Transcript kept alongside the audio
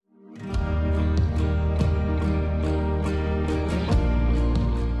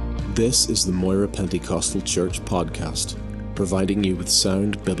This is the Moira Pentecostal Church podcast, providing you with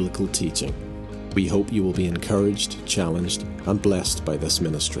sound biblical teaching. We hope you will be encouraged, challenged, and blessed by this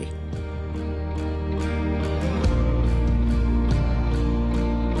ministry.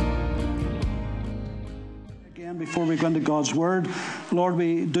 Again, before we go into God's Word, Lord,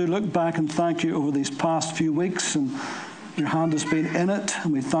 we do look back and thank you over these past few weeks, and your hand has been in it,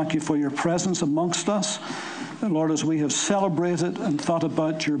 and we thank you for your presence amongst us. And Lord, as we have celebrated and thought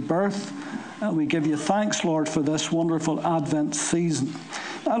about your birth, we give you thanks, Lord, for this wonderful Advent season.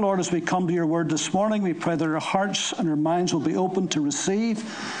 Now, Lord, as we come to your word this morning, we pray that our hearts and our minds will be open to receive.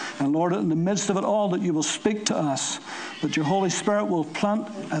 And Lord, in the midst of it all, that you will speak to us, that your Holy Spirit will plant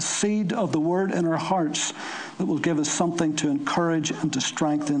a seed of the word in our hearts that will give us something to encourage and to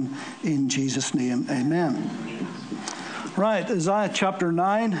strengthen in Jesus' name. Amen. Right, Isaiah chapter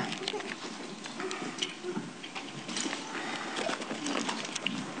 9.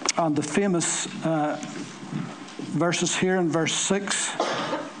 And the famous verses here in verse 6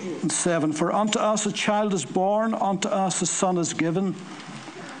 and 7. For unto us a child is born, unto us a son is given,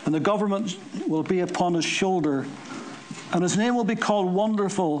 and the government will be upon his shoulder, and his name will be called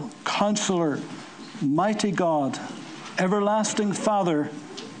Wonderful, Counselor, Mighty God, Everlasting Father,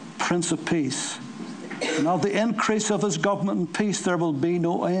 Prince of Peace. And of the increase of his government and peace there will be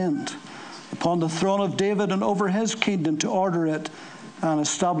no end, upon the throne of David and over his kingdom, to order it and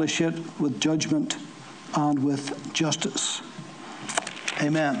establish it with judgment and with justice.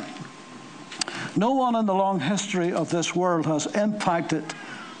 Amen. No one in the long history of this world has impacted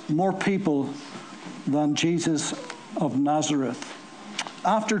more people than Jesus of Nazareth.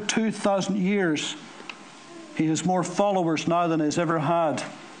 After 2,000 years, he has more followers now than he's ever had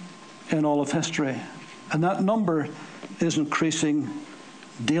in all of history. And that number is increasing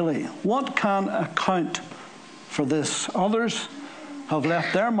daily. What can account for this? Others have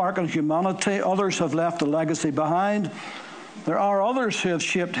left their mark on humanity. Others have left a legacy behind. There are others who have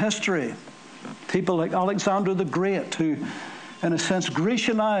shaped history. People like Alexander the Great, who, in a sense,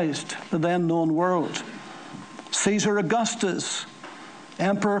 Grecianized the then-known world. Caesar Augustus,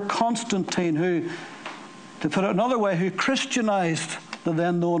 Emperor Constantine, who, to put it another way, who Christianized the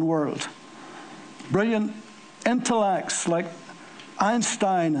then-known world. Brilliant intellects like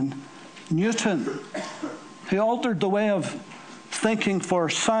Einstein and Newton, who altered the way of thinking for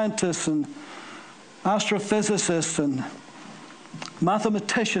scientists and astrophysicists and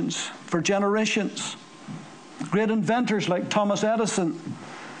mathematicians for generations. Great inventors like Thomas Edison,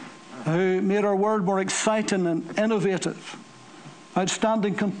 who made our world more exciting and innovative.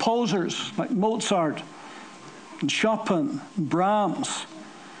 Outstanding composers like Mozart and Chopin and Brahms,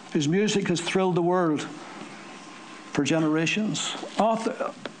 whose music has thrilled the world for generations.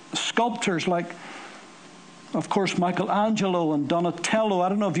 Sculptors like, of course, Michelangelo and Donatello. I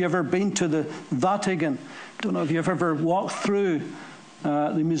don't know if you've ever been to the Vatican. I don't know if you've ever walked through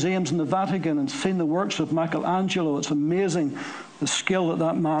the museums in the Vatican and seen the works of Michelangelo. It's amazing the skill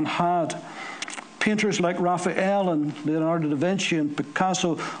that man had. Painters like Raphael and Leonardo da Vinci and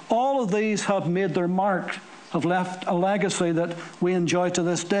Picasso, all of these have made their mark, have left a legacy that we enjoy to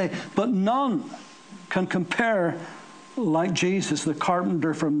this day. But none can compare like Jesus, the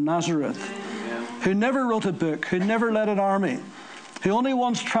carpenter from Nazareth, who never wrote a book, who never led an army, who only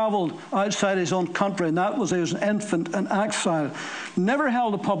once traveled outside his own country, and that was he was an infant in exile, never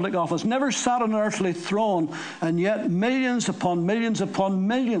held a public office, never sat on an earthly throne, and yet millions upon millions upon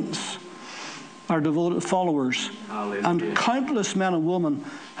millions are devoted followers. Hallelujah. And countless men and women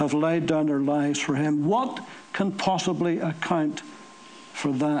have laid down their lives for him. What can possibly account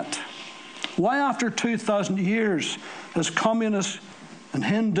for that? Why, after 2,000 years, has communists and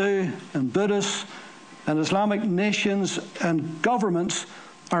Hindu and Buddhist and Islamic nations and governments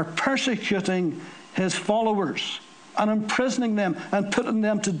are persecuting his followers and imprisoning them and putting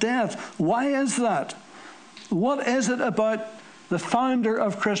them to death? Why is that? What is it about the founder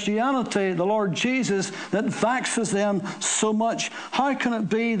of Christianity, the Lord Jesus, that vexes them so much? How can it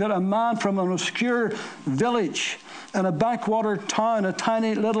be that a man from an obscure village in a backwater town, a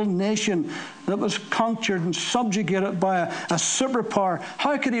tiny little nation that was conquered and subjugated by a superpower,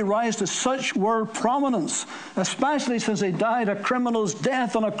 how could he rise to such world prominence, especially since he died a criminal's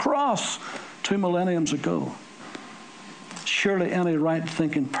death on a cross 2 millenniums ago? Surely any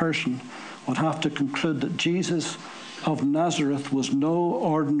right-thinking person would have to conclude that Jesus of Nazareth was no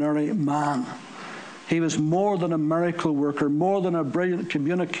ordinary man. He was more than a miracle worker, more than a brilliant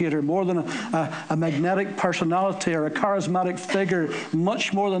communicator, more than a magnetic personality or a charismatic figure,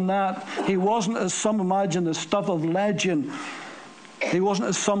 much more than that. He wasn't, as some imagine, the stuff of legend. He wasn't,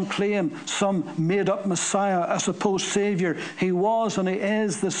 as some claim, some made-up Messiah, a supposed Savior. He was and he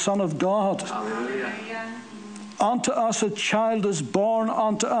is the Son of God. Hallelujah. Unto us a child is born,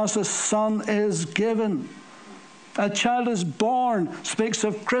 unto us a son is given. A child is born speaks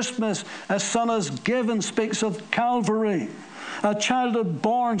of Christmas. A son is given speaks of Calvary. A child is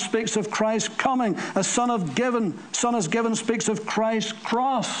born speaks of Christ's coming. A son is given speaks of Christ's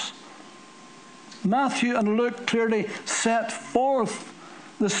cross. Matthew and Luke clearly set forth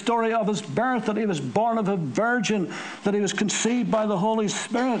the story of his birth, that he was born of a virgin, that he was conceived by the Holy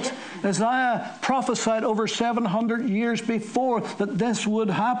Spirit. Isaiah prophesied over 700 years before that this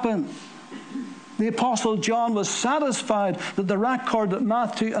would happen. The Apostle John was satisfied that the record that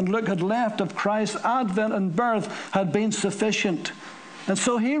Matthew and Luke had left of Christ's advent and birth had been sufficient. And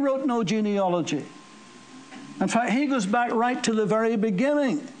so he wrote no genealogy. In fact, he goes back right to the very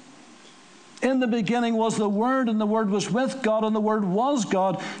beginning. In the beginning was the Word, and the Word was with God, and the Word was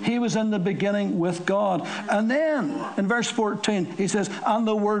God. He was in the beginning with God. And then, in verse 14, he says, and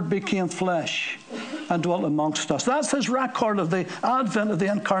the Word became flesh and dwelt amongst us. That's his record of the advent of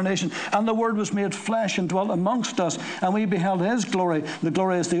the incarnation. And the Word was made flesh and dwelt amongst us, and we beheld his glory. The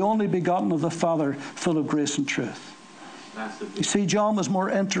glory is the only begotten of the Father, full of grace and truth. You see, John was more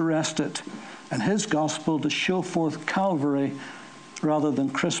interested in his gospel to show forth Calvary rather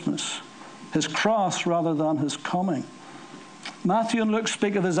than Christmas. His cross rather than his coming. Matthew and Luke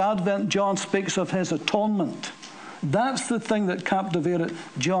speak of his advent. John speaks of his atonement. That's the thing that captivated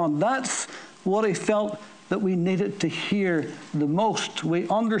John. That's what he felt that we needed to hear the most. We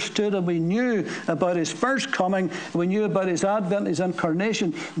understood and we knew about his first coming. We knew about his advent, his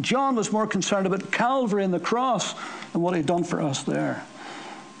incarnation. John was more concerned about Calvary and the cross and what he'd done for us there.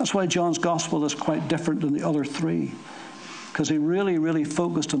 That's why John's gospel is quite different than the other three. Because he really, really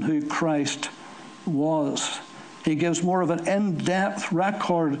focused on who Christ was. He gives more of an in-depth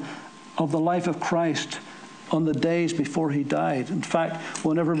record of the life of Christ on the days before he died. In fact,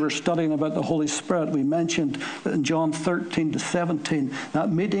 whenever we're studying about the Holy Spirit, we mentioned that in John 13 to 17, that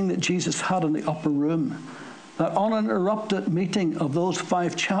meeting that Jesus had in the upper room, that uninterrupted meeting of those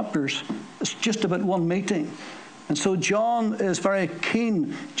 5 chapters, it's just about one meeting. And so John is very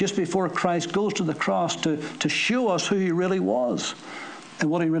keen, just before Christ goes to the cross, to show us who he really was and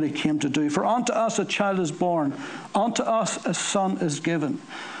what he really came to do. For unto us a child is born, unto us a son is given.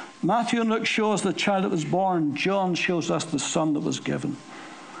 Matthew and Luke show us the child that was born. John shows us the son that was given.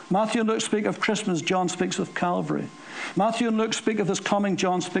 Matthew and Luke speak of Christmas. John speaks of Calvary. Matthew and Luke speak of his coming.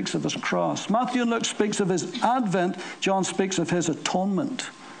 John speaks of his cross. Matthew and Luke speaks of his advent. John speaks of his atonement.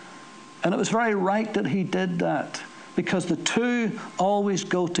 And it was very right that he did that, because the two always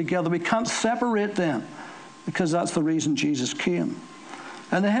go together. We can't separate them, because that's the reason Jesus came.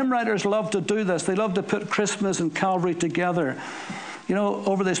 And the hymn writers love to do this. They love to put Christmas and Calvary together. You know,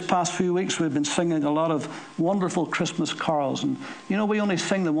 over this past few weeks, we've been singing a lot of wonderful Christmas carols. And, you know, we only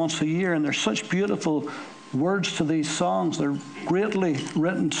sing them once a year, and there's such beautiful words to these songs. They're greatly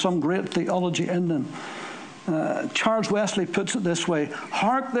written, some great theology in them. Charles Wesley puts it this way: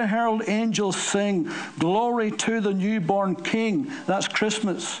 hark the herald angels sing, glory to the newborn King. That's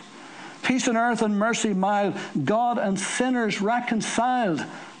Christmas. Peace on earth and mercy mild, God and sinners reconciled.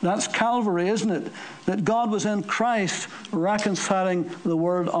 That's Calvary, isn't it? That God was in Christ reconciling the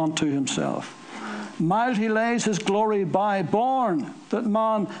world unto himself. Mild he lays his glory by, born that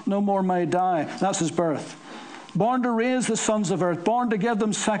man no more may die. That's his birth. Born to raise the sons of earth, born to give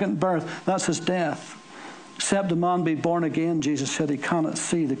them second birth. That's his death. Except a man be born again, Jesus said, he cannot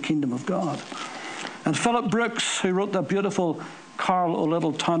see the kingdom of God. And Philip Brooks, who wrote that beautiful carol, O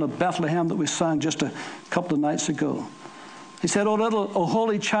Little Town of Bethlehem, that we sang just a couple of nights ago, he said, O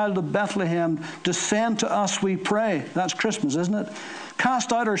holy child of Bethlehem, descend to us, we pray. That's Christmas, isn't it?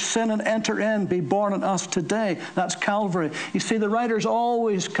 Cast out our sin and enter in, be born in us today. That's Calvary. You see, the writers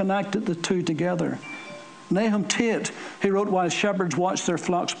always connected the two together. Nahum Tate, he wrote While Shepherds Watch Their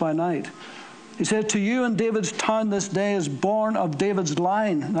Flocks by Night, he said, to you in David's town this day is born of David's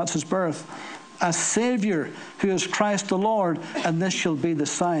line, that's his birth, a Savior who is Christ the Lord, and this shall be the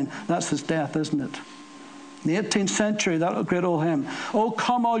sign. That's his death, isn't it? In the 18th century, that great old hymn, O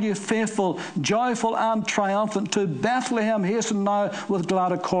come all you faithful, joyful and triumphant, to Bethlehem hasten now with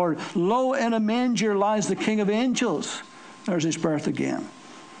glad accord. Lo, in a manger lies the King of angels. There's his birth again.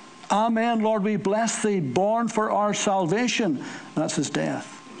 Amen, Lord, we bless thee, born for our salvation. That's his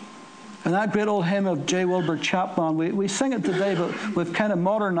death. And that great old hymn of J. Wilbur Chapman, we sing it today, but we've kind of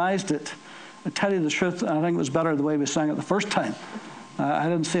modernized it. I tell you the truth, I think it was better the way we sang it the first time. I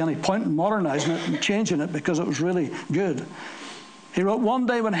didn't see any point in modernizing it and changing it, because it was really good. He wrote, one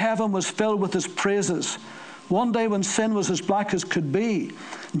day when heaven was filled with his praises, One day when sin was as black as could be,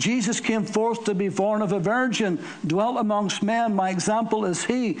 Jesus came forth to be born of a virgin, dwelt amongst men. My example is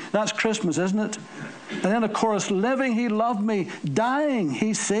he. That's Christmas, isn't it? And then, of course, living, he loved me. Dying,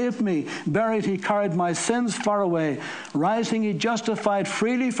 he saved me. Buried, he carried my sins far away. Rising, he justified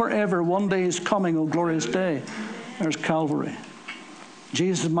freely forever. One day is coming, O glorious day. There's Calvary.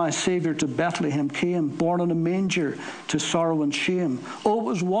 Jesus, my Savior, to Bethlehem came, born in a manger to sorrow and shame. Oh, it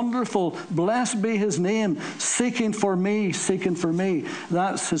was wonderful. Blessed be his name. Seeking for me, seeking for me.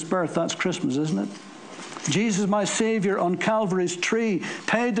 That's his birth. That's Christmas, isn't it? Jesus, my Savior, on Calvary's tree,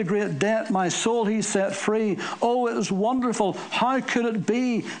 paid the great debt. My soul he set free. Oh, it was wonderful. How could it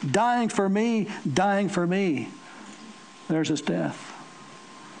be? Dying for me, dying for me. There's his death.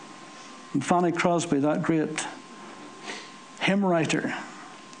 And Fanny Crosby, that great hymn writer,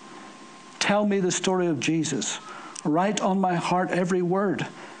 tell me the story of Jesus. Write on my heart every word.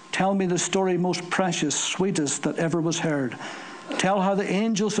 Tell me the story most precious, sweetest that ever was heard. Tell how the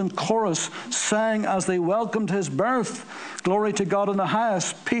angels in chorus sang as they welcomed his birth. Glory to God in the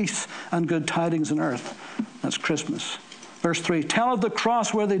highest, peace and good tidings on earth. That's Christmas. Verse 3, tell of the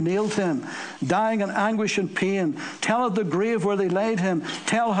cross where they nailed him, dying in anguish and pain. Tell of the grave where they laid him.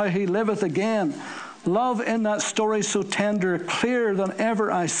 Tell how he liveth again. Love in that story so tender, clearer than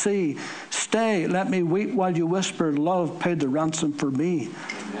ever I see. Stay, let me weep while you whisper, love paid the ransom for me.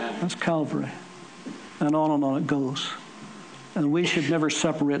 Amen. That's Calvary. And on it goes. And we should never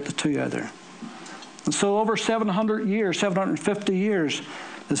separate the two either. And so over 700 years, 750 years,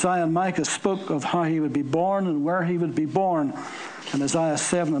 Isaiah and Micah spoke of how he would be born and where he would be born. And Isaiah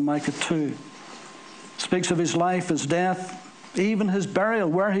 7 and Micah 2 speaks of his life, his death, even his burial,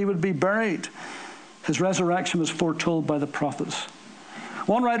 where he would be buried. His resurrection was foretold by the prophets.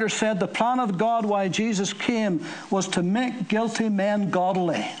 One writer said the plan of God why Jesus came was to make guilty men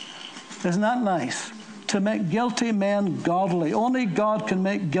godly. Isn't that nice? To make guilty men godly. Only God can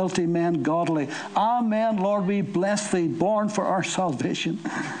make guilty men godly. Amen, Lord, we bless thee, born for our salvation.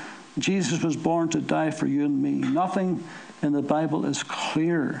 Jesus was born to die for you and me. Nothing in the Bible is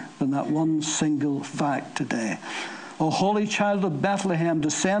clearer than that one single fact today. O holy child of Bethlehem,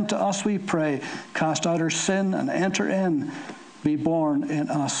 descend to us, we pray. Cast out our sin and enter in. Be born in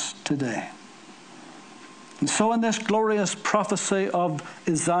us today. And so in this glorious prophecy of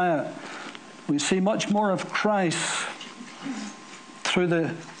Isaiah, we see much more of Christ through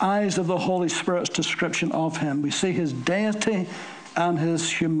the eyes of the Holy Spirit's description of him. We see his deity and his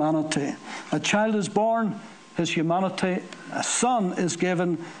humanity. A child is born, his humanity. A son is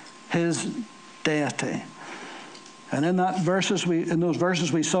given, his deity. And in those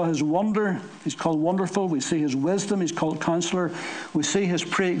verses we saw his wonder. He's called Wonderful. We see his wisdom. He's called Counselor. We see his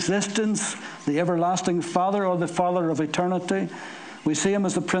pre-existence, the everlasting Father, or the Father of eternity. We see him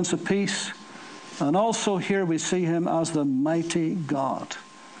as the Prince of Peace. And also here we see him as the mighty God.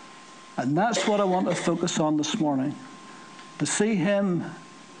 And that's what I want to focus on this morning. To see him,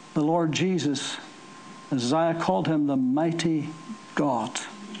 the Lord Jesus, as Isaiah called him, the mighty God.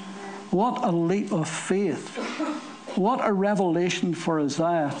 What a leap of faith. What a revelation for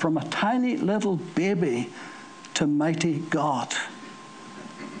Isaiah, from a tiny little baby to mighty God.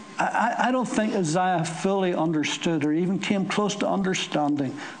 I don't think Isaiah fully understood or even came close to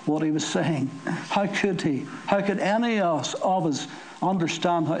understanding what he was saying. How could he? How could any of us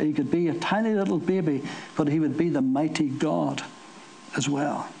understand how he could be a tiny little baby, but he would be the mighty God as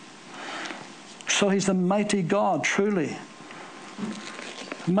well? So he's the mighty God, truly.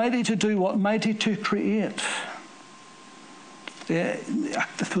 Mighty to do what? Mighty to create.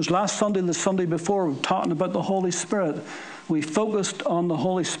 It was last Sunday and the Sunday before, we were talking about the Holy Spirit. We focused on the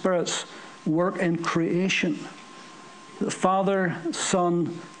Holy Spirit's work in creation. The Father,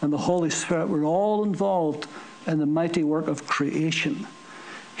 Son, and the Holy Spirit were all involved in the mighty work of creation.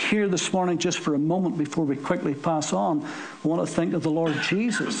 Here this morning, just for a moment before we quickly pass on, I want to think of the Lord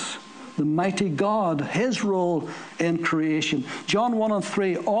Jesus, the mighty God, his role in creation. John 1 and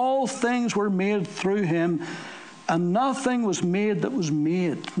 3, all things were made through him, and nothing was made that was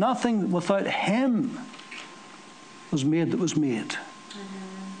made. Nothing without him was made that was made.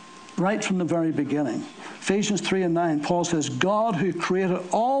 Right from the very beginning. Ephesians 3 and 9, Paul says, God who created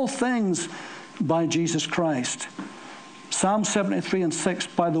all things by Jesus Christ. Psalm 73 and 6,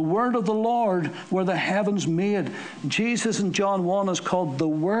 by the word of the Lord were the heavens made. Jesus in John 1 is called the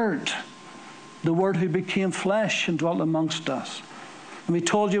Word who became flesh and dwelt amongst us. And we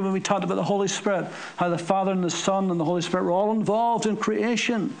told you when we talked about the Holy Spirit, how the Father and the Son and the Holy Spirit were all involved in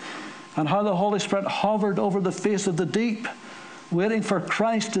creation, and how the Holy Spirit hovered over the face of the deep, waiting for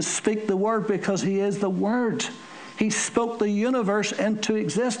Christ to speak the word, because he is the Word. He spoke the universe into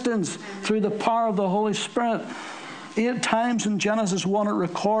existence through the power of the Holy Spirit. 8 times in Genesis 1 it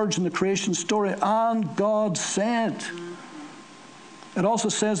records in the creation story, and God said. It also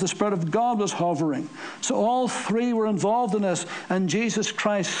says the Spirit of God was hovering. So all 3 were involved in this. And Jesus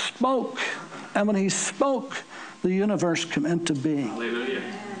Christ spoke. And when he spoke, the universe came into being. Hallelujah.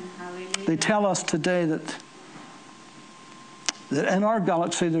 They tell us today that in our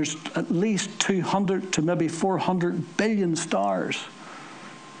galaxy there's at least 200 to maybe 400 billion stars.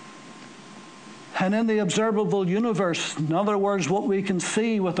 And in the observable universe, in other words, what we can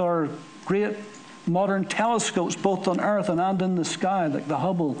see with our great modern telescopes, both on Earth and in the sky, like the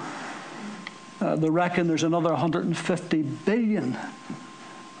Hubble, they reckon there's another 150 billion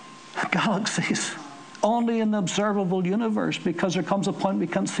galaxies only in the observable universe, because there comes a point we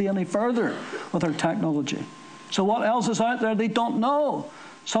can't see any further with our technology. So what else is out there? They don't know.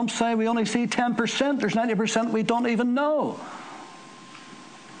 Some say we only see 10%. There's 90% we don't even know.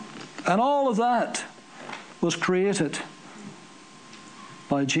 And all of that was created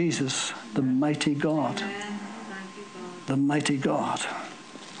by Jesus, the mighty God. The mighty God.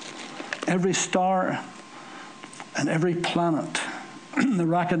 Every star and every planet. They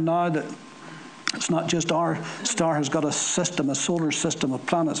reckon now that it's not just our star has got a system, a solar system of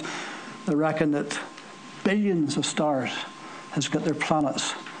planets. They reckon that billions of stars has got their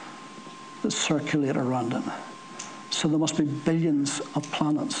planets that circulate around them. So there must be billions of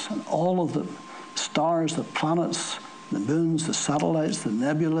planets, and all of them, stars, the planets, the moons, the satellites, the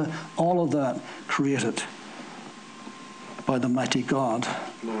nebula, all of that created by the mighty God.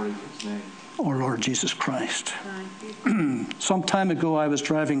 Glory to his name. Or Lord Jesus Christ. Some time ago I was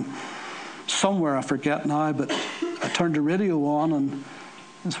driving somewhere, I forget now, but I turned the radio on, and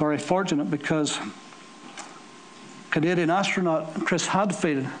I was very fortunate because Canadian astronaut Chris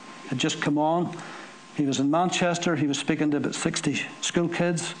Hadfield had just come on. He was in Manchester. He was speaking to about 60 school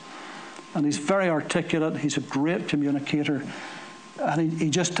kids, and he's very articulate. He's a great communicator, and he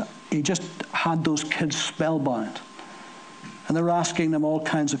just had those kids spellbound, and they were asking them all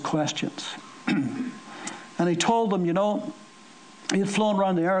kinds of questions. And he told them, you know, he had flown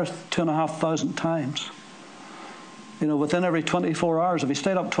around the earth 2,500 times. You know, within every 24 hours, if he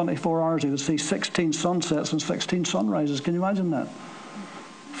stayed up 24 hours, he would see 16 sunsets and 16 sunrises. Can you imagine that?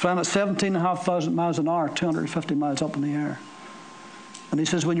 Flying at 17,500 miles an hour, 250 miles up in the air. And he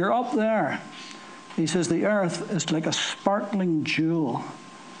says, when you're up there, he says, the earth is like a sparkling jewel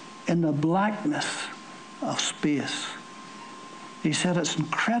in the blackness of space. He said, it's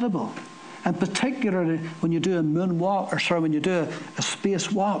incredible. And particularly when you do a moonwalk, when you do a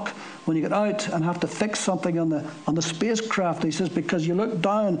space walk, when you get out and have to fix something on the spacecraft, he says, because you look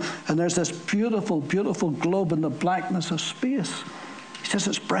down and there's this beautiful, beautiful globe in the blackness of space. He says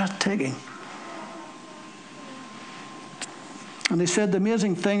it's breathtaking. And he said the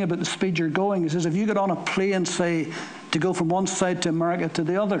amazing thing about the speed you're going, he says, if you get on a plane, say, to go from one side to America to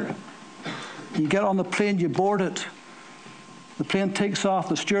the other, you get on the plane, you board it, the plane takes off,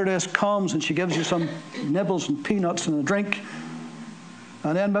 the stewardess comes and she gives you some nibbles and peanuts and a drink.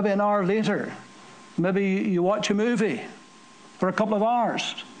 And then maybe an hour later, maybe you watch a movie for a couple of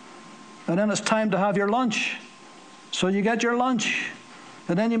hours. And then it's time to have your lunch. So you get your lunch.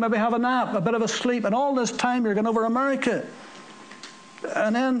 And then you maybe have a nap, a bit of a sleep. And all this time you're going over America.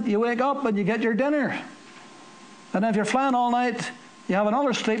 And then you wake up and you get your dinner. And if you're flying all night, you have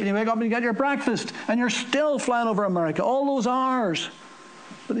another sleep and you wake up and you get your breakfast. And you're still flying over America, all those hours.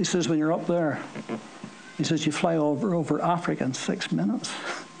 But he says when you're up there, he says you fly over Africa in 6 minutes.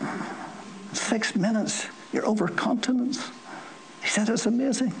 6 minutes, you're over continents. He said it's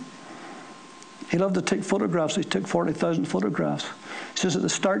amazing. He loved to take photographs. He took 40,000 photographs. He says at the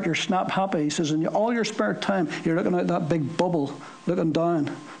start you're snap happy. He says in all your spare time you're looking at that big bubble, looking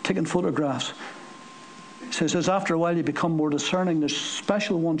down, taking photographs. He says after a while you become more discerning. There's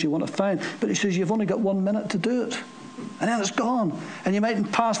special ones you want to find. But he says you've only got 1 minute to do it. And then it's gone. And you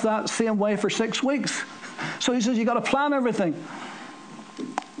mightn't pass that same way for 6 weeks. So he says you've got to plan everything.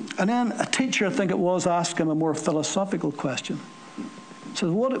 And then a teacher, I think it was, asked him a more philosophical question. He says,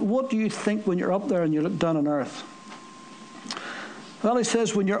 what do you think when you're up there and you look down on earth? Well, he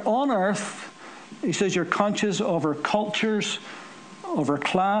says, when you're on earth, he says you're conscious of our cultures, of our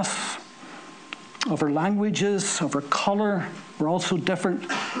class, of our languages, of our color. We're all so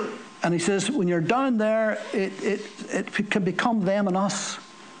different. And he says, when you're down there, it can become them and us.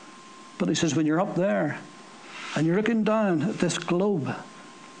 But he says, when you're up there and you're looking down at this globe,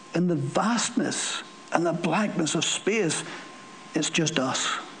 in the vastness and the blackness of space, it's just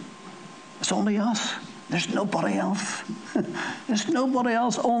us. It's only us. There's nobody else. There's nobody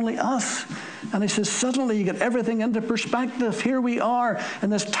else, only us. And he says, suddenly you get everything into perspective. Here we are in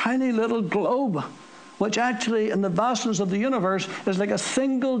this tiny little globe, which actually in the vastness of the universe is like a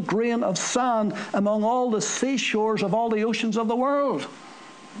single grain of sand among all the seashores of all the oceans of the world.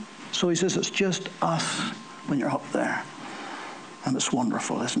 So he says, it's just us when you're up there. And it's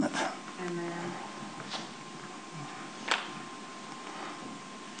wonderful, isn't it? Amen.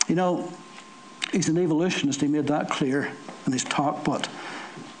 You know, he's an evolutionist. He made that clear in his talk, but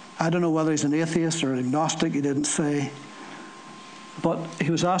I don't know whether he's an atheist or an agnostic. He didn't say. But he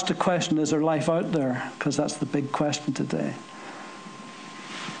was asked a question, is there life out there? Because that's the big question today.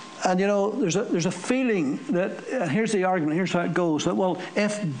 And you know, there's a feeling that, and here's the argument, here's how it goes, that, well,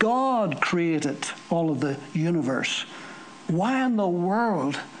 if God created all of the universe, why in the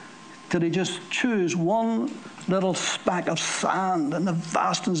world did he just choose one little speck of sand in the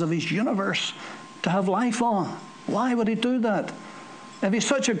vastness of his universe to have life on? Why would he do that? If he's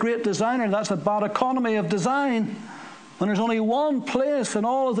such a great designer, that's a bad economy of design. When there's only one place in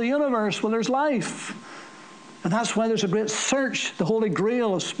all of the universe where there's life. And that's why there's a great search. The Holy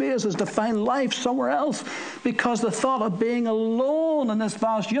Grail of space is to find life somewhere else. Because the thought of being alone in this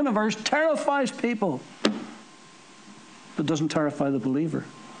vast universe terrifies people. But doesn't terrify the believer.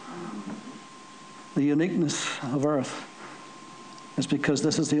 The uniqueness of earth is because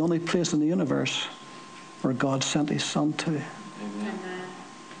this is the only place in the universe where God sent his Son to. Amen.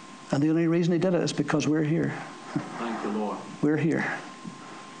 And the only reason he did it is because we're here. Thank you, Lord. We're here.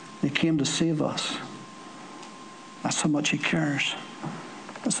 He came to save us. That's how much he cares.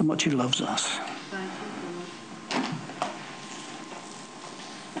 That's how much he loves us. Thank you, Lord.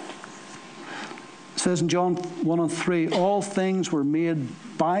 It says in John 1:3, all things were made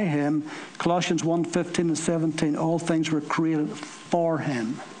by him. Colossians 1:15 and 17, all things were created for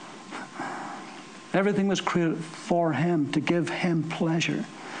him. Everything was created for him, to give him pleasure.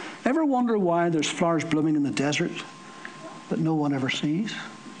 Ever wonder why there's flowers blooming in the desert that no one ever sees?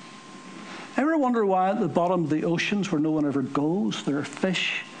 Ever wonder why at the bottom of the oceans where no one ever goes, there are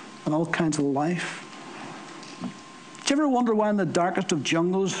fish and all kinds of life? Do you ever wonder why in the darkest of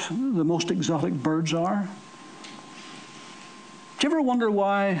jungles the most exotic birds are? Do you ever wonder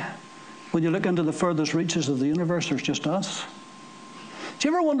why when you look into the furthest reaches of the universe there's just us? Do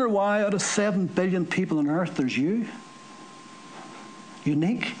you ever wonder why out of 7 billion people on earth there's you?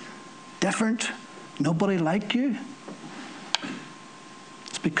 Unique, different, nobody like you.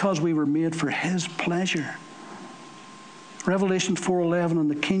 It's because we were made for his pleasure. Revelation 4:11 in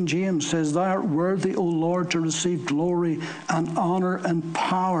the King James says, thou art worthy, O Lord, to receive glory and honor and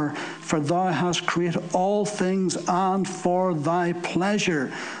power, for thou hast created all things, and for thy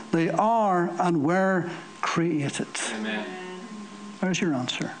pleasure they are and were created. Amen. There's your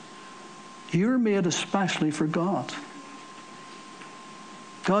answer. You're made especially for God.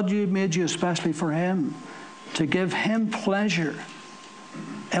 God made you especially for him, to give him pleasure.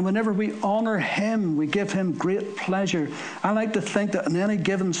 And whenever we honor him, we give him great pleasure. I like to think that on any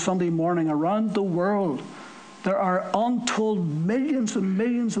given Sunday morning around the world, there are untold millions and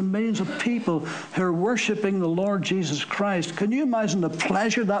millions and millions of people who are worshiping the Lord Jesus Christ. Can you imagine the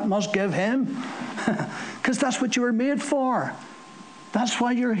pleasure that must give him? Because that's what you were made for. That's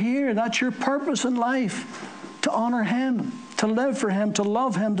why you're here. That's your purpose in life, to honor him, to live for him, to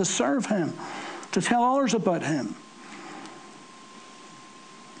love him, to serve him, to tell others about him.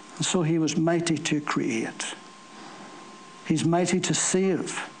 And so he was mighty to create. He's mighty to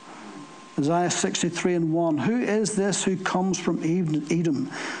save. Isaiah 63:1, who is this who comes from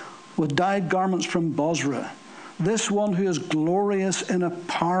Edom with dyed garments from Bozrah? This one who is glorious in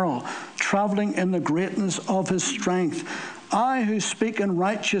apparel, traveling in the greatness of his strength. I who speak in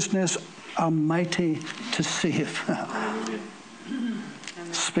righteousness am mighty to save.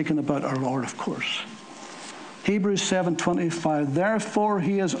 Speaking about our Lord, of course. Hebrews 7:25, therefore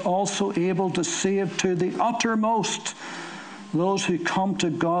he is also able to save to the uttermost those who come to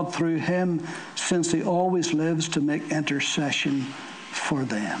God through him, since he always lives to make intercession for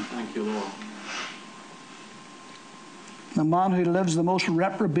them. Thank you, Lord. The man who lives the most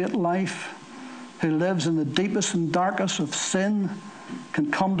reprobate life, who lives in the deepest and darkest of sin,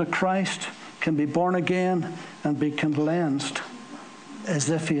 can come to Christ, can be born again, and be cleansed as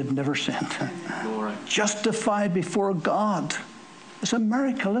if he had never sinned. Glory. Justified before God. It's a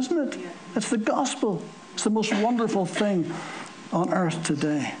miracle, isn't it? It's the gospel. It's the most wonderful thing on earth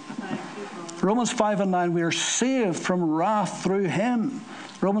today. Romans 5:9, we are saved from wrath through him.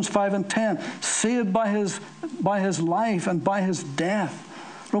 Romans 5:10, saved by his life and by his death.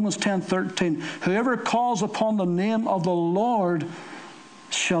 Romans 10:13, whoever calls upon the name of the Lord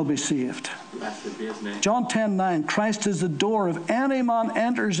shall be saved. Blessed be his name. John 10:9, Christ is the door. If any man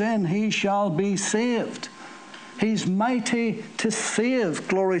enters in, he shall be saved. He's mighty to save.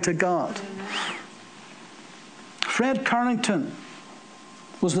 Glory to God. Fred Carrington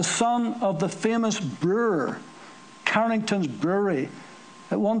was the son of the famous brewer. Carrington's Brewery,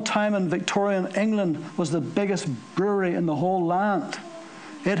 at one time in Victorian England, was the biggest brewery in the whole land.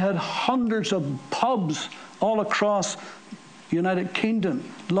 It had hundreds of pubs all across the United Kingdom,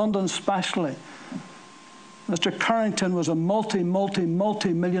 London especially. Mr. Carrington was a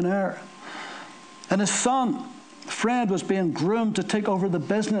multi-millionaire. And his son, Fred, was being groomed to take over the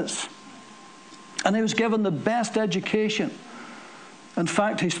business. And he was given the best education. In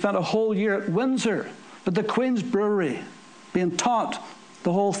fact, he spent a whole year at Windsor, at the Queen's Brewery, being taught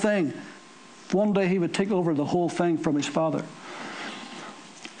the whole thing. One day he would take over the whole thing from his father.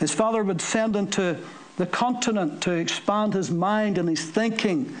 His father would send him to the continent to expand his mind and his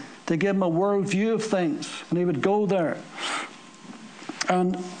thinking, to give him a world view of things. And he would go there.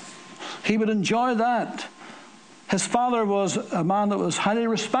 And he would enjoy that. His father was a man that was highly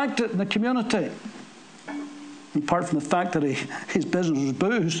respected in the community. Apart from the fact that his business was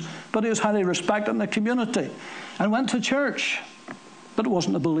booze, but he was highly respected in the community. And went to church, but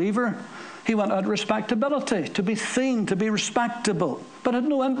wasn't a believer. He went out of respectability, to be seen, to be respectable, but had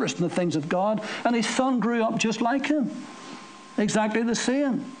no interest in the things of God. And his son grew up just like him, exactly the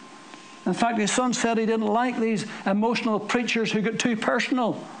same. In fact, his son said he didn't like these emotional preachers who got too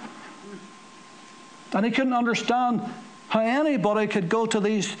personal. And he couldn't understand how anybody could go to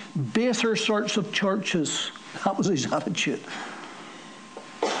these baser sorts of churches. That was his attitude.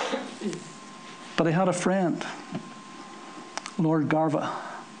 But he had a friend, Lord Garva.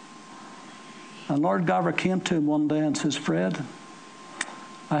 And Lord Garva came to him one day and says, Fred,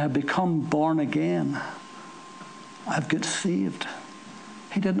 I have become born again. I've got saved.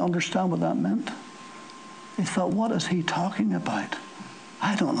 He didn't understand what that meant. He thought, what is he talking about?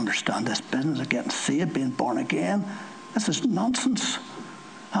 I don't understand this business of getting saved, being born again. This is nonsense.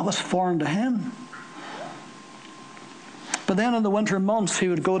 That was foreign to him. But then in the winter months, he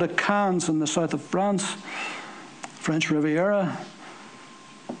would go to Cannes in the south of France, French Riviera.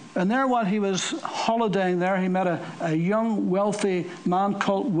 And there, while he was holidaying there, he met a young, wealthy man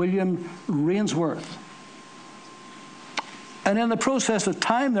called William Rainsworth. And in the process of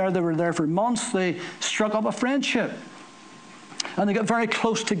time there, they were there for months, they struck up a friendship. And they got very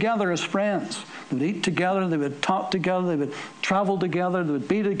close together as friends. They would eat together, they would talk together, they would travel together, they would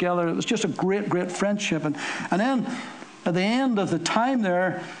be together. It was just a great, great friendship. And then, at the end of the time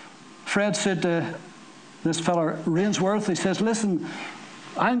there, Fred said to this fellow Rainsworth, he says, listen,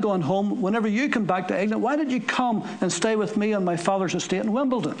 I'm going home. Whenever you come back to England, why don't you come and stay with me on my father's estate in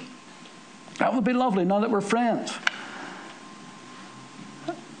Wimbledon? That would be lovely, now that we're friends.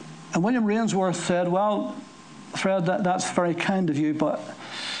 And William Rainsworth said, well, Fred, that's very kind of you, but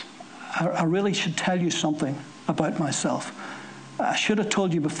I really should tell you something about myself. I should have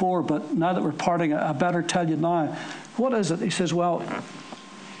told you before, but now that we're parting, I better tell you now. What is it? He says, well,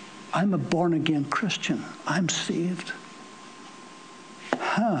 I'm a born-again Christian. I'm saved.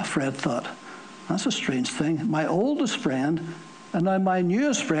 Fred thought, that's a strange thing. My oldest friend and now my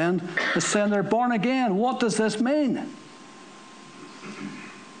newest friend is saying they're born again. What does this mean?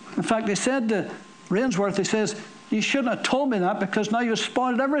 In fact, he said to Rainsworth, he says, you shouldn't have told me that because now you've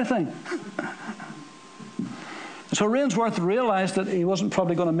spoiled everything. So Rainsworth realized that he wasn't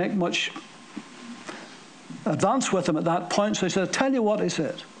probably going to make much advance with him at that point. So he said, I'll tell you what, he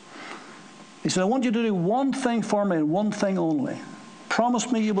said. He said, I want you to do one thing for me and one thing only.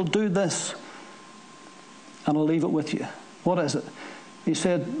 Promise me you will do this and I'll leave it with you. What is it? He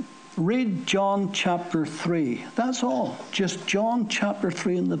said, read John chapter 3. That's all. Just John chapter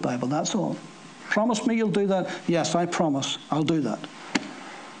 3 in the Bible. That's all. Promise me you'll do that? Yes, I promise. I'll do that.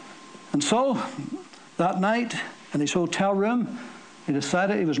 And so, that night, in his hotel room, he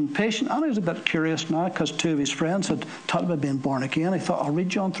decided he was impatient, and he was a bit curious now because two of his friends had talked about being born again. He thought, I'll read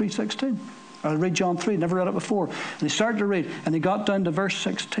John 3:16. I'll read John 3, never read it before. And he started to read, and he got down to verse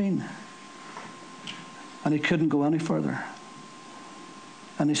 16. And he couldn't go any further.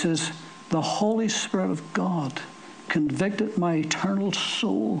 And he says, the Holy Spirit of God convicted my eternal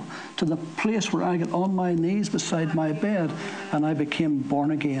soul to the place where I got on my knees beside my bed, and I became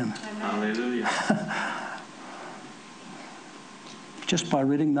born again. Hallelujah. Just by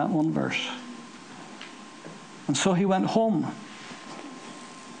reading that one verse. And so he went home.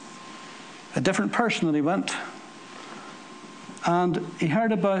 A different person than he went. And he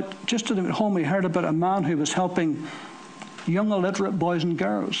heard about, just at home, he heard about a man who was helping young illiterate boys and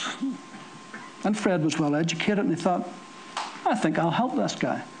girls. And Fred was well educated, and he thought, I think I'll help this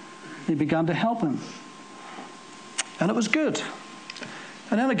guy. He began to help him. And it was good.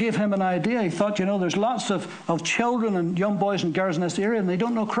 And then it gave him an idea. He thought, there's lots of children and young boys and girls in this area, and they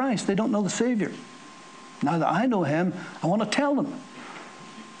don't know Christ. They don't know the Savior. Now that I know him, I want to tell them.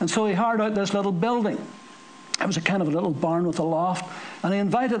 And so he hired out this little building. It was a kind of a little barn with a loft. And he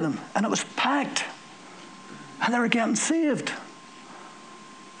invited them. And it was packed. And they were getting saved.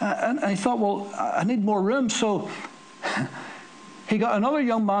 And he thought, well, I need more room. So he got another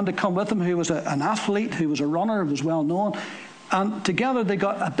young man to come with him who was an athlete, who was a runner, who was well known. And together they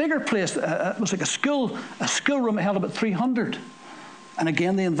got a bigger place. It was like a school room. It held about 300. And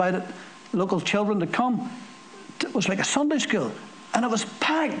again, they invited local children to come. It was like a Sunday school. And it was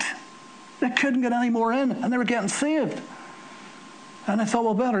packed. They couldn't get any more in. And they were getting saved. And I thought,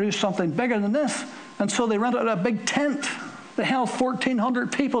 well, better do something bigger than this. And so they rented a big tent. They held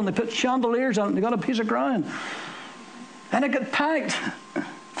 1,400 people. And they put chandeliers on it. And they got a piece of ground. And it got packed.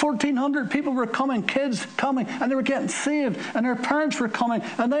 1,400 people were coming, kids coming, and they were getting saved. And their parents were coming,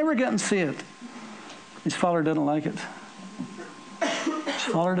 and they were getting saved. His father didn't like it. His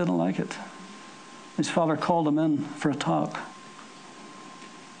father didn't like it. His father called him in for a talk.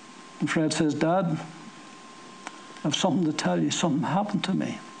 And Fred says, Dad, I have something to tell you. Something happened to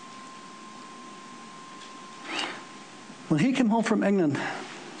me. When he came home from England,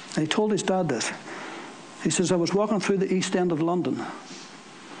 he told his dad this. He says, I was walking through the East End of London.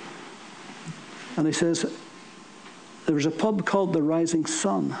 And he says, there was a pub called the Rising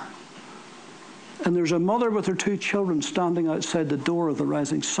Sun. And there's a mother with her 2 children standing outside the door of the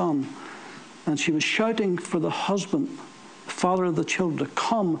Rising Sun. And she was shouting for the husband, the father of the children, to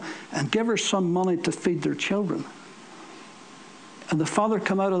come and give her some money to feed their children. And the father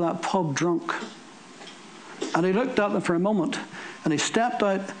came out of that pub drunk. And he looked at them for a moment. And he stepped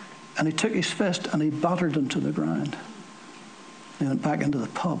out and he took his fist and he battered them to the ground. He went back into the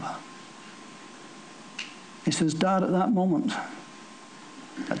pub. He says, Dad, at that moment,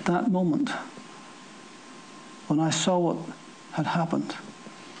 when I saw what had happened,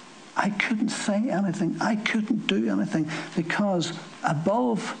 I couldn't say anything. I couldn't do anything because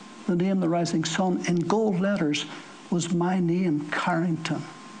above the name The Rising Sun, in gold letters, was my name, Carrington.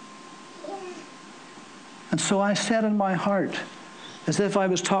 And so I said in my heart, as if I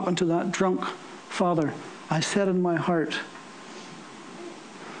was talking to that drunk father, I said in my heart,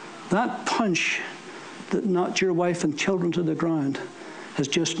 that punch that knocked your wife and children to the ground has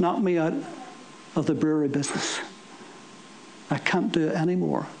just knocked me out of the brewery business. I can't do it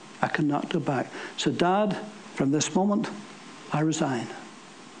anymore. I cannot go back. So, Dad, from this moment, I resign.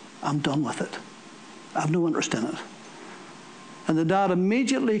 I'm done with it. I have no interest in it. And the dad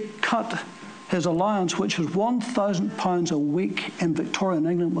immediately cut his allowance, which was £1,000 a week in Victorian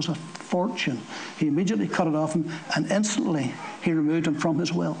England, was a fortune. He immediately cut it off him, and instantly he removed him from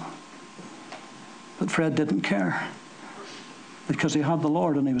his will. But Fred didn't care because he had the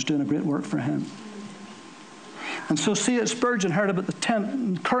Lord and he was doing a great work for him. And so C.H. Spurgeon heard about the tent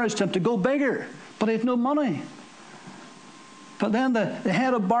and encouraged him to go bigger, but he had no money. But then the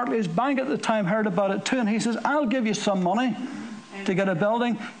head of Barclays Bank at the time heard about it too, and he says, I'll give you some money to get a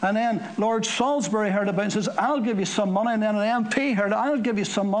building. And then Lord Salisbury heard about it and says, I'll give you some money. And then an MP heard, I'll give you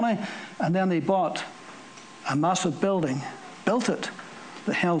some money. And then they bought a massive building, built it,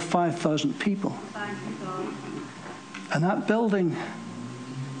 that held 5,000 people. And that building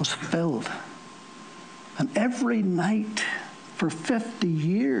was filled. And every night for 50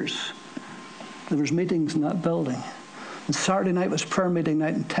 years, there was meetings in that building. And Saturday night was prayer meeting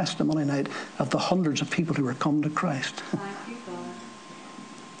night and testimony night of the hundreds of people who were coming to Christ.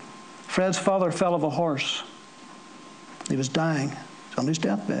 Fred's father fell off a horse. He was dying. He was on his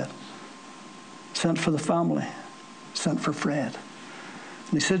deathbed. Sent for the family. Sent for Fred.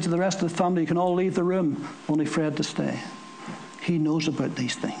 And he said to the rest of the family, you can all leave the room, only Fred to stay. He knows about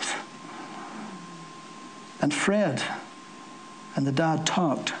these things. And Fred and the dad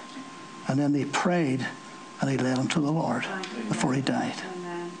talked, and then they prayed, and he led him to the Lord before he died.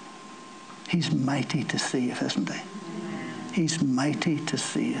 He's mighty to save, isn't he? He's mighty to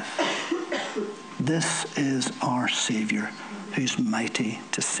save. This is our Savior, who's mighty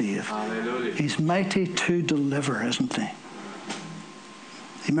to save. Hallelujah. He's mighty to deliver, isn't he?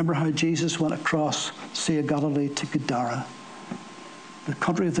 You remember how Jesus went across Sea of Galilee to Gadara, the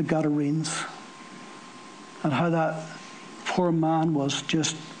country of the Gadarenes, and how that poor man was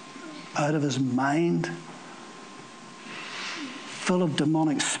just out of his mind, full of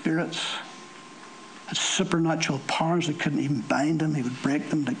demonic spirits, had supernatural powers that couldn't even bind him. He would break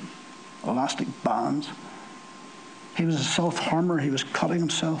them like elastic bands. He was a self-harmer. He was cutting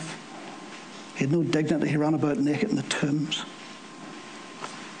himself. He had no dignity. He ran about naked in the tombs.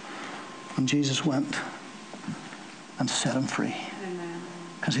 And Jesus went and set him free.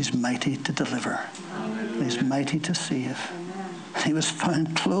 Because he's mighty to deliver. He's mighty to save. He was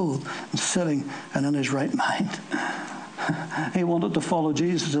found clothed and sitting and in his right mind. He wanted to follow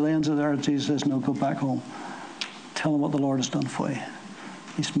Jesus to the ends of the earth. Jesus says, no, go back home. Tell him what the Lord has done for you.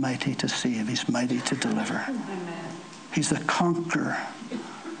 He's mighty to save. He's mighty to deliver. He's the conqueror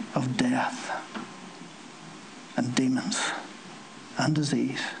of death and demons and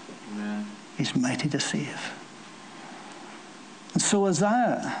disease. He's mighty to save. And so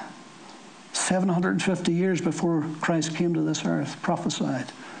Isaiah, 750 years before Christ came to this earth,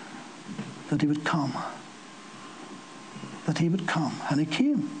 prophesied that he would come. That he would come. And he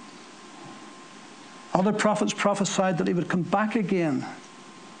came. Other prophets prophesied that he would come back again.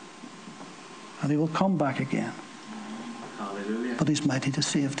 And he will come back again. Hallelujah. But he's mighty to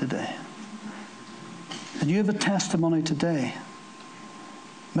save today. And you have a testimony today.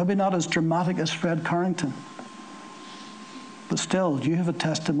 Maybe not as dramatic as Fred Carrington. But still, you have a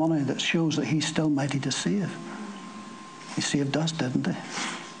testimony that shows that he's still mighty to save. He saved us, didn't he?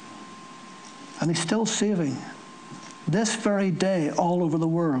 And he's still saving. This very day, all over the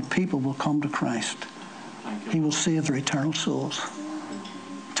world, people will come to Christ. He will save their eternal souls.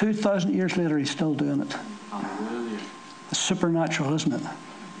 2,000 years later, he's still doing it. It's supernatural, isn't it?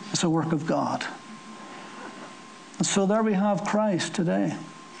 It's a work of God. And so there we have Christ today.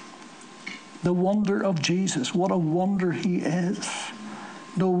 The wonder of Jesus. What a wonder he is.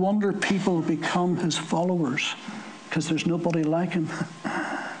 No wonder people become his followers, because there's nobody like him.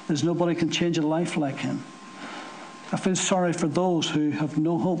 There's nobody can change a life like him. I feel sorry for those who have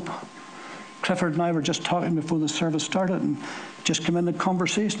no hope. Clifford and I were just talking before the service started and just came into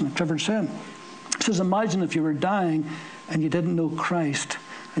conversation. And Clifford said, he says, imagine if you were dying and you didn't know Christ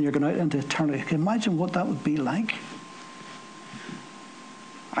and you're going out into eternity. Can you imagine what that would be like?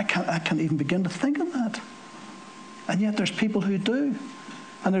 I can't even begin to think of that. And yet there's people who do.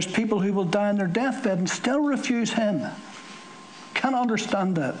 And there's people who will die on their deathbed and still refuse him. Can't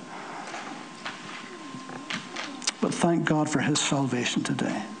understand that. But thank God for his salvation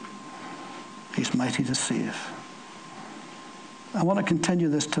today. He's mighty to save. I want to continue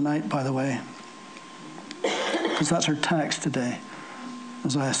this tonight, by the way, because that's our text today.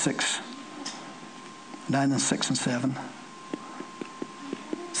 Isaiah 6, 9 and 6 and 7.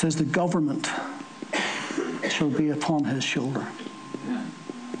 It says, the government shall be upon his shoulder.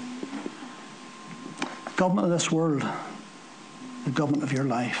 The government of this world, the government of your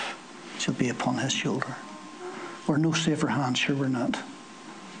life, shall be upon his shoulder. We're no safer hands, sure we're not.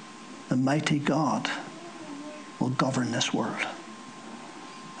 The mighty God will govern this world.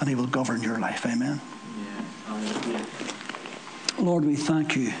 And he will govern your life. Amen. Yeah. Lord, we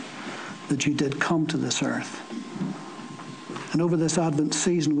thank you that you did come to this earth. And over this Advent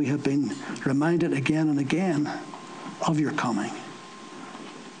season, we have been reminded again and again of your coming.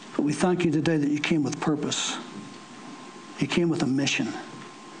 But we thank you today that you came with purpose. You came with a mission.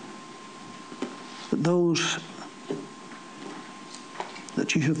 That those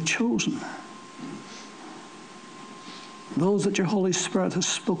that you have chosen, those that your Holy Spirit has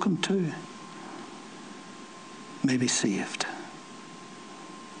spoken to, may be saved,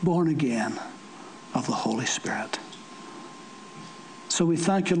 born again of the Holy Spirit. So we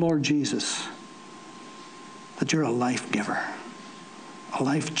thank you, Lord Jesus, that you're a life giver, a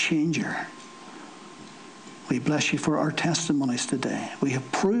life changer. We bless you for our testimonies today. We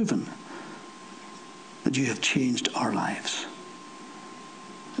have proven that you have changed our lives.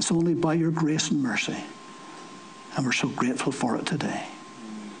 It's only by your grace and mercy, and we're so grateful for it today.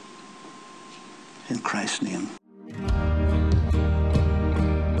 In Christ's name.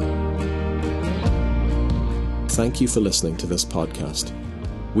 Thank you for listening to this podcast.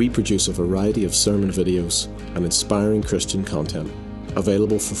 We produce a variety of sermon videos and inspiring Christian content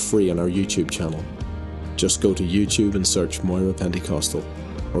available for free on our YouTube channel. Just go to YouTube and search Moira Pentecostal,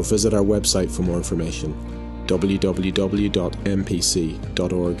 or visit our website for more information, www.mpc.org.uk.